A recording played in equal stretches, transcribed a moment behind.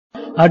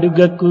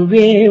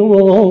అడుగకువే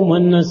ఓ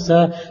మనస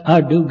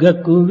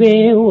అడుగకువే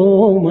ఓ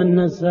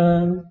మనస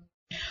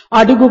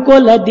అడుగు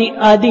కొలది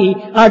అది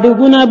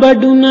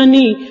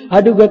అడుగునబడునని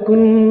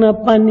అడుగకున్న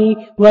పని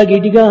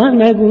వగిడిగా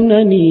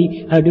నగునని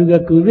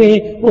అడుగకువే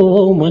ఓ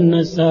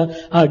మనస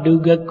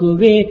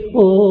అడుగకువే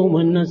ఓ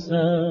మనస.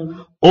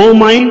 O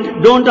mind,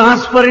 don't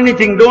ask for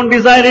anything, don't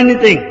desire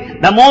anything.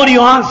 The more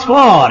you ask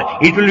for,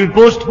 it will be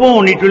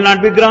postponed, it will not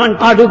be granted.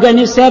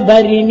 అడుగని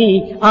శబరిని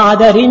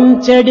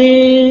ఆదరించడే.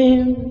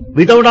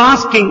 Without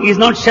asking is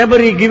not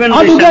Shabari given by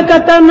అడుగక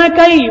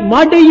తనకై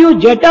మడియు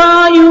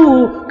Jatayu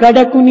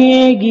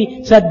కడకునేగి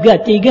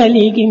సద్గతి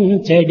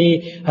గలిగించడే.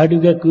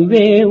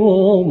 అడుగకువే ఓ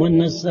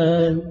మనస.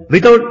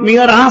 Without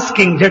mere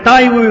asking,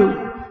 Jatayu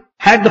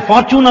had the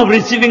fortune of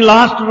receiving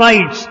last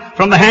rites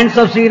from the hands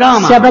of Sri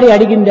Rama. Sabari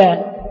అడిగిందా?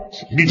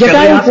 Did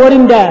Jatayu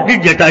కోరిందా? Did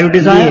Jatayu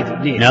desire?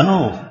 No.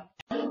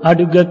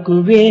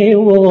 అడుగకువే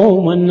ఓ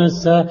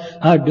మనస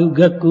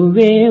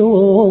అడుగకువే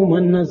ఓ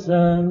మనస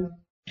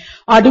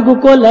అడుగు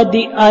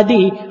కొలది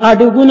అది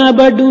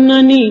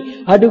అడుగునబడునని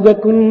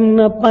అడుగకున్న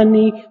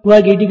పని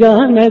వగిడిగా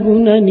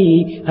నగునని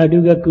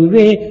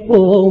అడుగకువే ఓ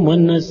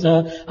మనస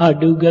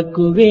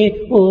అడుగకువే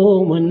ఓ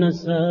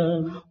మనస.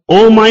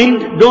 O mind,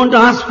 don't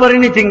ask for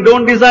anything,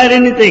 don't desire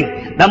anything.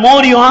 The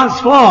more you ask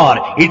for,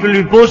 it will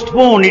be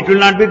postponed, it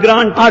will not be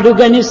granted.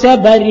 అడుగని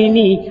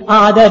శబరిని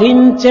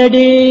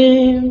ఆదరించడే.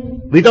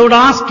 Without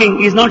asking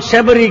is not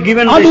Shabari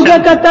given by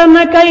అడుగక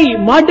తనకై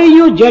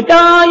మడియు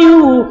Jatayu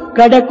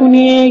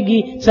కడకునేగి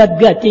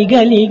సద్గతి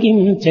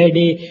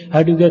గలిగించడే.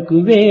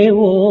 అడుగకువే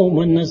ఓ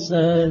మనస.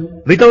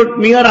 Without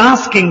mere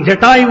asking,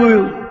 Jatayu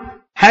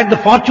had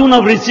the fortune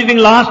of receiving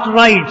last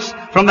rites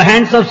from the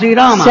hands of Sri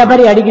Rama.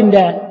 Sabari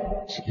అడిగిందా?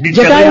 Did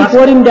Jatayu Shabari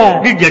కోరిందా?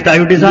 Did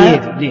Jatayu desire?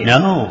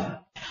 No.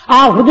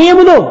 ఆ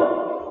హృదయములో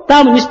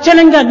తాను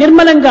నిశ్చలంగా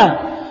నిర్మలంగా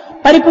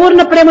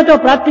పరిపూర్ణ ప్రేమతో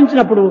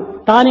ప్రార్థించినప్పుడు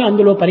తానే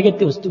అందులో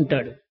పరిగెత్తి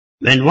వస్తుంటాడు.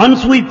 When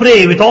once we pray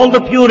with all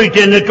the purity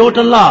and the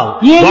total love,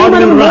 ఏది God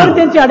మనం will నోరు run.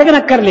 తెరిచి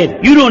అడగనక్కర్లేదు.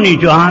 You don't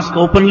need to ask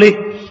openly.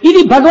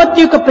 ఇది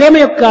భగవత్ యొక్క ప్రేమ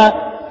యొక్క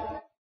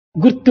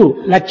గుర్తు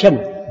లక్ష్యం.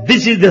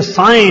 This is the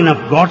sign of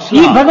God's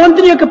ఈ love.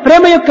 భగవంతుని యొక్క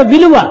ప్రేమ యొక్క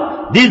విలువ.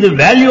 This is the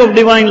value of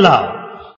divine love.